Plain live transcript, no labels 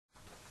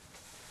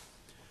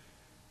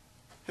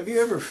Have you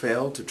ever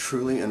failed to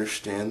truly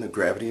understand the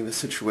gravity of a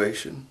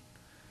situation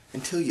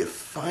until you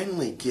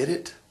finally get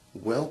it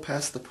well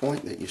past the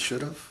point that you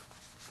should have?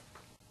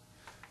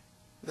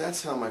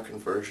 That's how my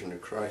conversion to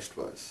Christ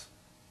was.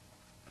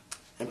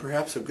 And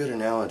perhaps a good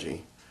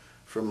analogy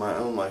from my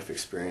own life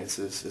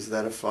experiences is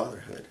that of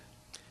fatherhood.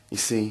 You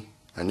see,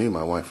 I knew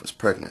my wife was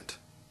pregnant.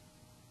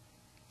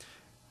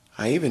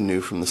 I even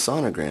knew from the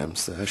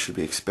sonograms that I should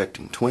be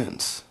expecting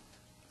twins.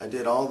 I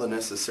did all the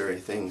necessary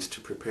things to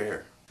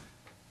prepare.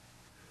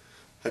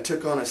 I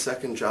took on a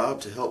second job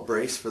to help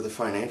brace for the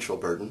financial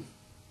burden.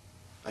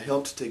 I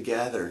helped to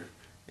gather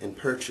and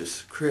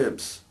purchase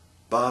cribs,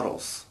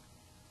 bottles,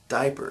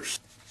 diapers,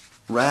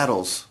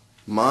 rattles,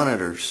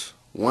 monitors,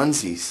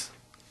 onesies,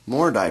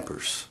 more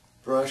diapers,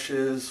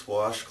 brushes,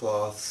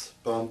 washcloths,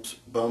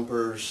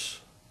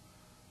 bumpers,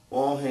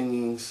 wall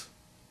hangings,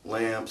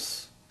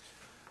 lamps,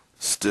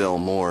 still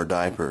more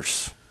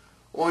diapers,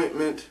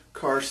 ointment,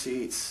 car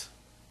seats,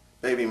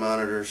 baby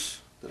monitors.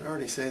 Did I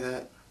already say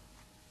that?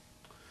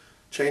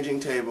 Changing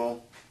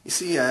table. You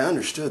see, I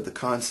understood the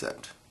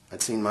concept.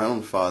 I'd seen my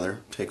own father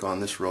take on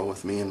this role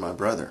with me and my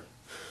brother.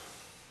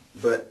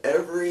 But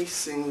every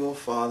single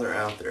father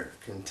out there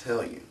can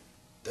tell you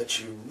that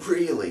you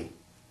really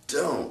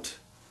don't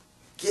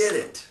get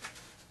it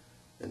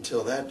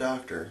until that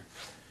doctor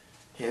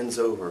hands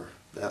over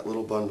that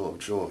little bundle of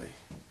joy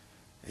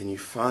and you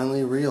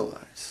finally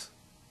realize,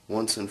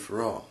 once and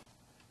for all,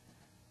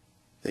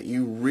 that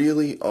you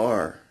really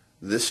are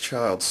this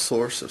child's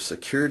source of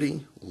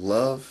security,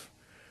 love,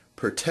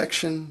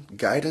 protection,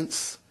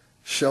 guidance,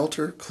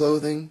 shelter,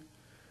 clothing,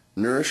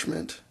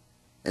 nourishment,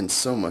 and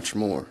so much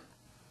more.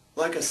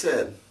 Like I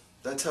said,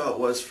 that's how it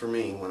was for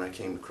me when I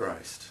came to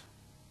Christ.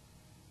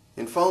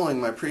 In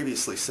following my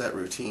previously set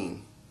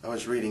routine, I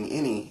was reading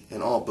any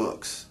and all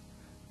books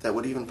that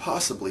would even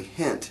possibly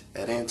hint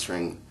at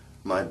answering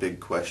my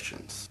big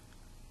questions.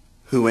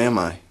 Who am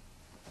I?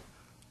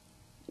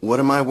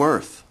 What am I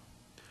worth?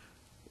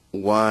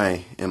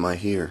 Why am I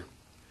here?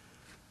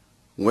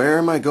 Where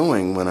am I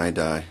going when I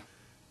die?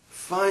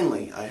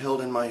 Finally, I held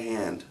in my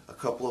hand a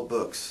couple of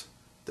books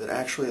that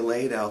actually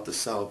laid out the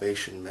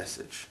salvation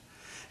message.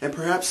 And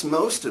perhaps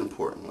most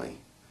importantly,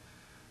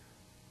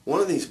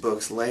 one of these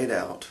books laid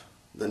out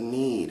the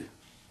need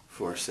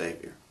for a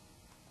Savior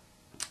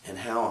and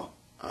how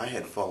I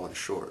had fallen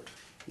short.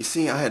 You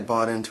see, I had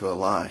bought into a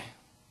lie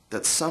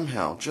that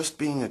somehow just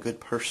being a good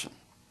person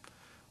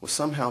was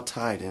somehow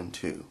tied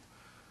into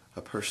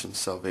a person's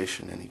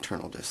salvation and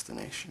eternal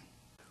destination.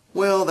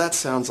 Well, that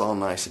sounds all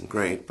nice and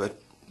great, but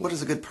what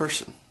is a good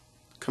person?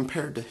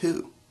 Compared to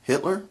who?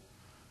 Hitler?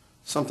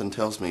 Something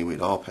tells me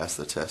we'd all pass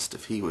the test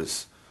if he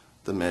was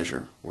the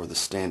measure or the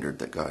standard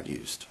that God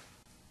used.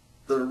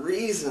 The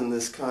reason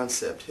this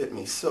concept hit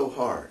me so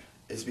hard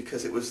is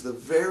because it was the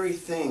very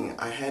thing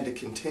I had to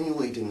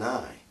continually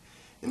deny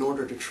in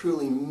order to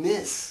truly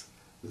miss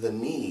the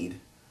need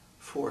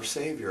for a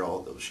Savior all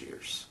those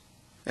years.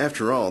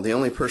 After all, the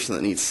only person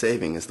that needs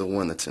saving is the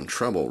one that's in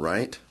trouble,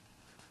 right?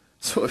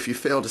 So if you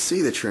fail to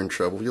see that you're in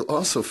trouble, you'll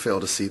also fail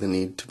to see the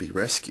need to be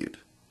rescued.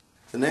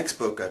 The next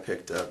book I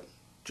picked up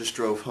just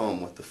drove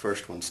home what the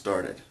first one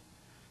started,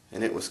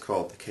 and it was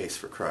called The Case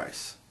for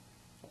Christ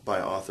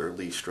by author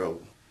Lee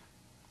Strobel.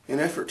 In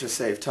an effort to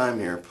save time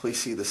here, please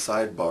see the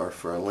sidebar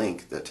for a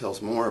link that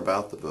tells more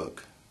about the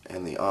book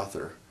and the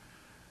author,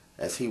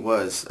 as he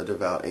was a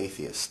devout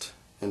atheist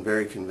and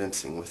very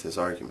convincing with his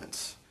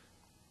arguments.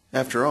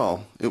 After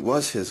all, it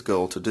was his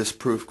goal to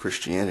disprove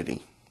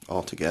Christianity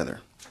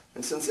altogether.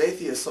 And since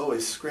atheists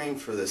always scream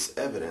for this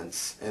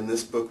evidence, and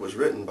this book was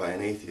written by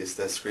an atheist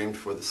that screamed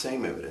for the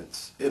same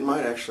evidence, it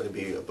might actually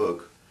be a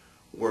book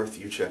worth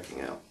you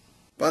checking out.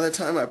 By the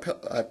time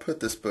I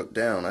put this book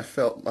down, I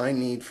felt my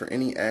need for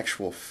any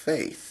actual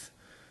faith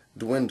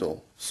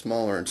dwindle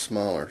smaller and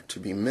smaller to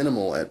be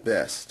minimal at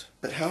best.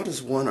 But how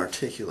does one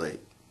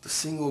articulate the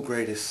single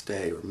greatest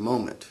day or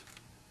moment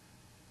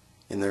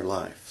in their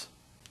lives?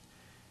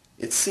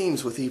 It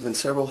seems with even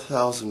several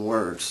thousand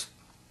words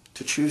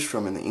to choose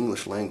from in the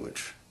English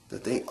language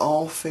that they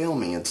all fail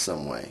me in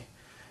some way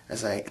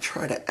as I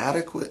try to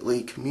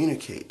adequately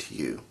communicate to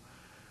you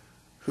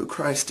who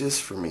Christ is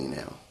for me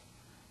now,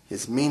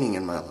 His meaning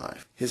in my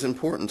life, His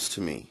importance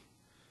to me,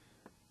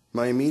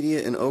 my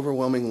immediate and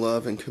overwhelming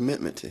love and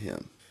commitment to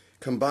Him,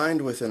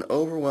 combined with an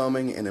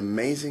overwhelming and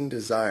amazing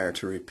desire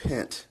to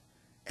repent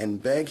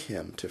and beg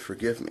Him to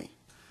forgive me.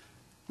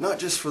 Not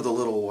just for the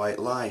little white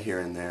lie here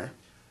and there,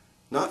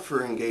 not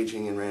for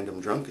engaging in random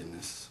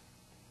drunkenness,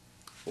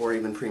 or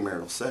even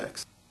premarital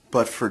sex,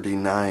 but for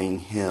denying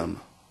Him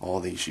all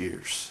these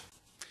years.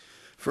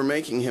 For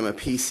making Him a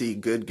PC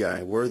good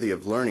guy worthy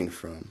of learning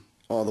from,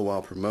 all the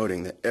while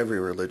promoting that every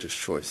religious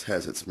choice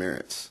has its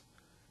merits.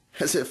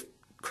 As if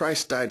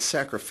Christ died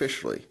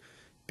sacrificially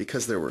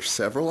because there were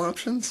several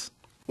options?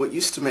 What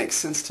used to make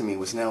sense to me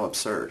was now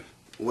absurd.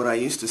 What I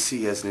used to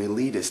see as an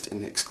elitist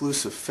and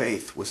exclusive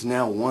faith was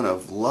now one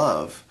of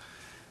love,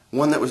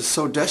 one that was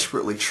so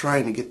desperately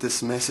trying to get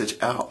this message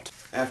out.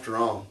 After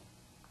all,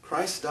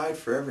 Christ died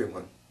for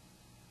everyone,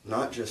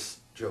 not just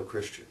Joe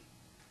Christian.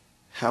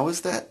 How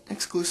is that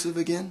exclusive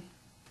again?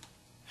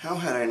 How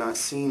had I not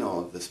seen all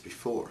of this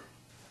before?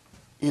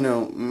 You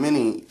know,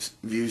 many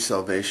view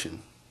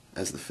salvation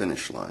as the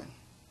finish line,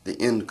 the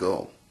end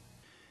goal.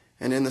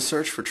 And in the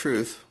search for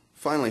truth,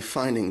 finally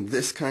finding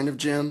this kind of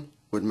gem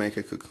would make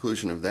a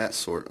conclusion of that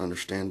sort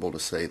understandable to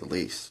say the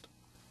least.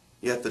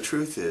 Yet the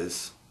truth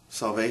is,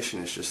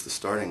 salvation is just the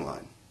starting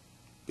line.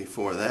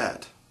 Before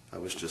that, I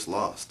was just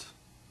lost.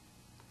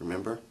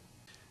 Remember?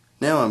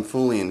 Now I'm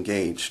fully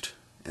engaged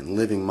and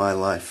living my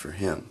life for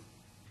Him.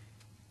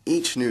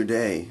 Each new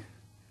day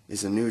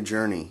is a new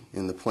journey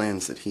in the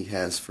plans that He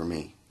has for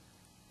me.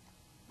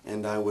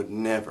 And I would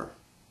never,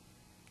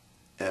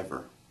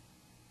 ever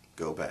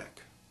go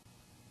back.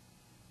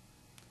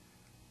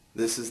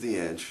 This is The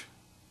Edge,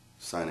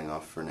 signing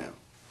off for now.